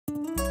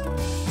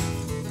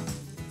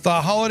The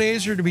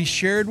holidays are to be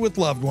shared with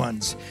loved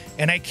ones,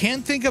 and I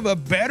can't think of a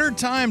better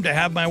time to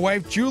have my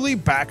wife Julie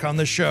back on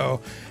the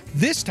show.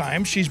 This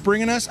time, she's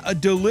bringing us a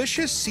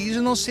delicious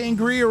seasonal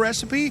sangria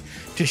recipe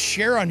to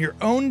share on your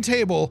own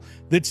table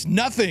that's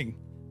nothing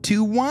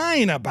to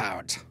whine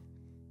about.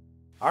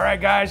 All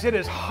right, guys, it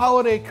is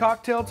holiday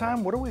cocktail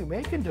time. What are we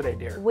making today,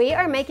 dear? We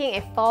are making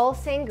a fall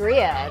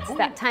sangria. It's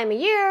that time of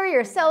year,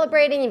 you're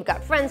celebrating, you've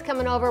got friends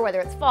coming over, whether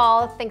it's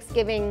fall,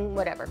 Thanksgiving,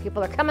 whatever.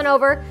 People are coming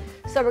over,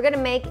 so we're gonna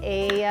make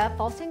a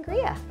fall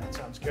sangria. That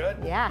sounds good.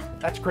 Yeah.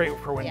 That's great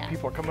for when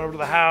people are coming over to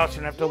the house.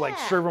 You don't have to like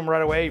serve them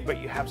right away, but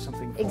you have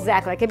something for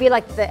Exactly. It could be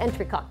like the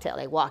entry cocktail.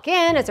 They walk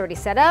in, it's already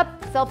set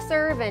up,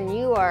 self-serve, and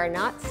you are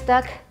not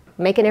stuck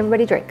making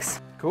everybody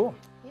drinks. Cool.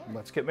 Yeah.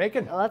 Let's get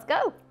making. Well, let's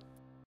go.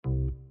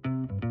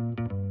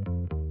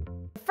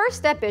 First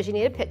step is you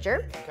need a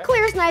pitcher. Okay.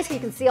 Clear is nice, you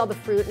can see all the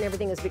fruit and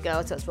everything as we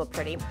go, so it's real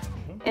pretty.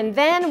 And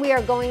then we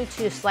are going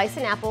to slice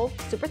an apple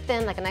super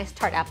thin, like a nice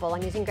tart apple.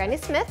 I'm using Granny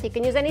Smith. You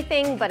can use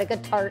anything, but a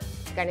good tart,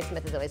 Granny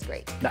Smith is always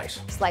great.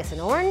 Nice. Slice an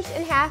orange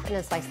in half and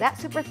then slice that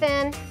super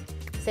thin.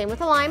 Same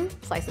with a lime,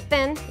 slice it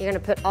thin. You're gonna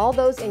put all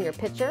those in your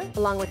pitcher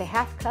along with a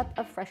half cup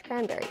of fresh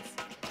cranberries.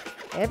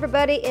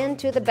 Everybody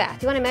into the bath.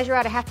 Do you wanna measure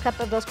out a half cup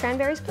of those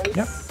cranberries, please?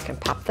 Yep. You can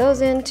pop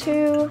those in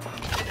too.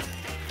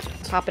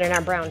 Pop it in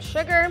our brown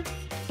sugar.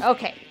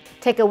 Okay,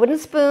 take a wooden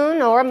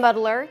spoon or a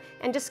muddler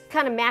and just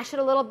kind of mash it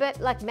a little bit,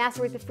 like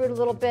macerate the fruit a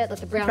little bit, let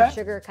the brown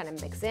sugar kind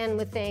of mix in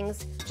with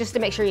things, just to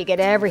make sure you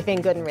get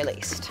everything good and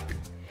released.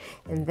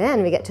 And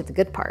then we get to the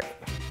good part.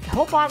 A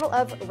whole bottle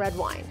of red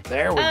wine.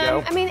 There we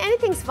go. I mean,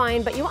 anything's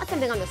fine, but you want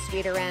something on the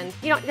sweeter end.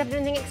 You don't have to do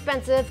anything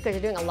expensive because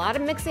you're doing a lot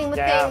of mixing with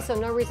things, so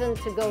no reason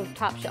to go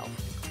top shelf.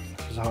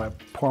 This is how I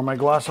pour my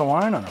glass of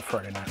wine on a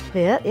Friday night.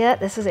 Yeah,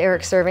 this is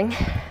Eric serving.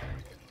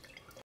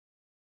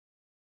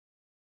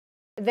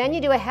 Then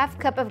you do a half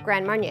cup of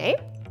Grand Marnier,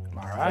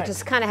 which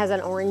just kind of has an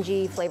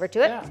orangey flavor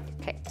to it. Yeah.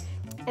 Okay.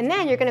 And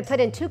then you're gonna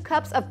put in 2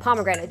 cups of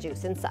pomegranate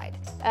juice inside.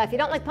 If you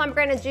don't like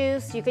pomegranate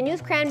juice, you can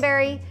use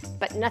cranberry,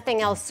 but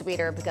nothing else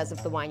sweeter because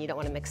of the wine. You don't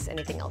wanna mix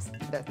anything else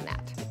other than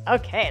that.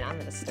 Okay, and I'm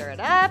gonna stir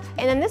it up.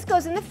 And then this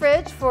goes in the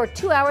fridge for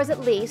 2 hours at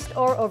least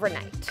or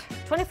overnight.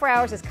 24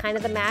 hours is kind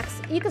of the max.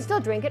 You can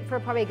still drink it for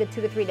probably a good 2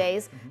 to 3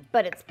 days,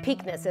 but its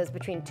peakness is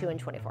between 2 and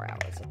 24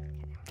 hours.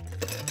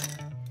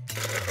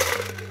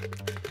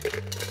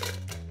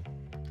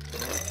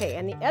 Okay,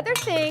 and the other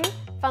thing,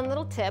 fun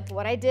little tip,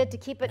 what I did to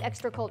keep it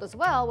extra cold as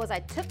well was I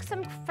took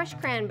some fresh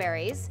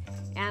cranberries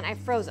and I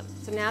froze them.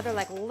 So now they're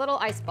like little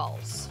ice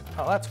balls.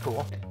 Oh, that's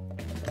cool.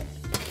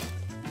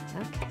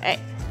 Okay.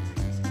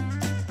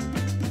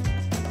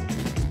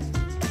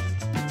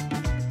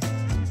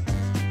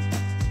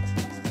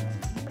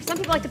 Some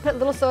people like to put a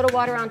little soda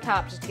water on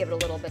top just to give it a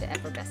little bit of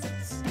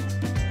effervescence.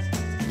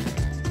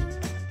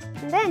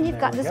 And then you've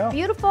got this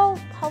beautiful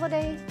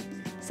holiday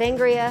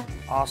sangria.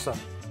 Awesome.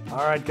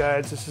 All right,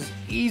 guys, this is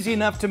easy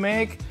enough to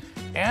make.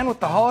 And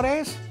with the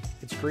holidays,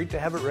 it's great to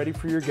have it ready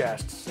for your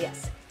guests.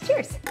 Yes.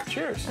 Cheers.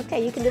 Cheers.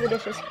 Okay, you can do the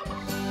dishes.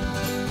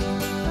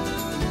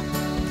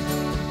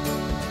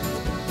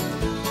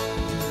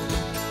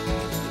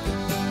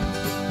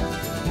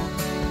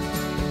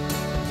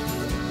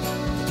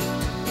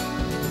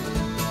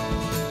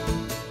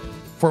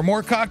 For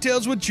more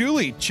Cocktails with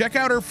Julie, check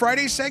out her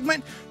Friday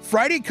segment,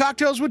 Friday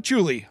Cocktails with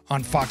Julie,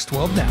 on Fox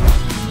 12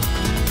 Now.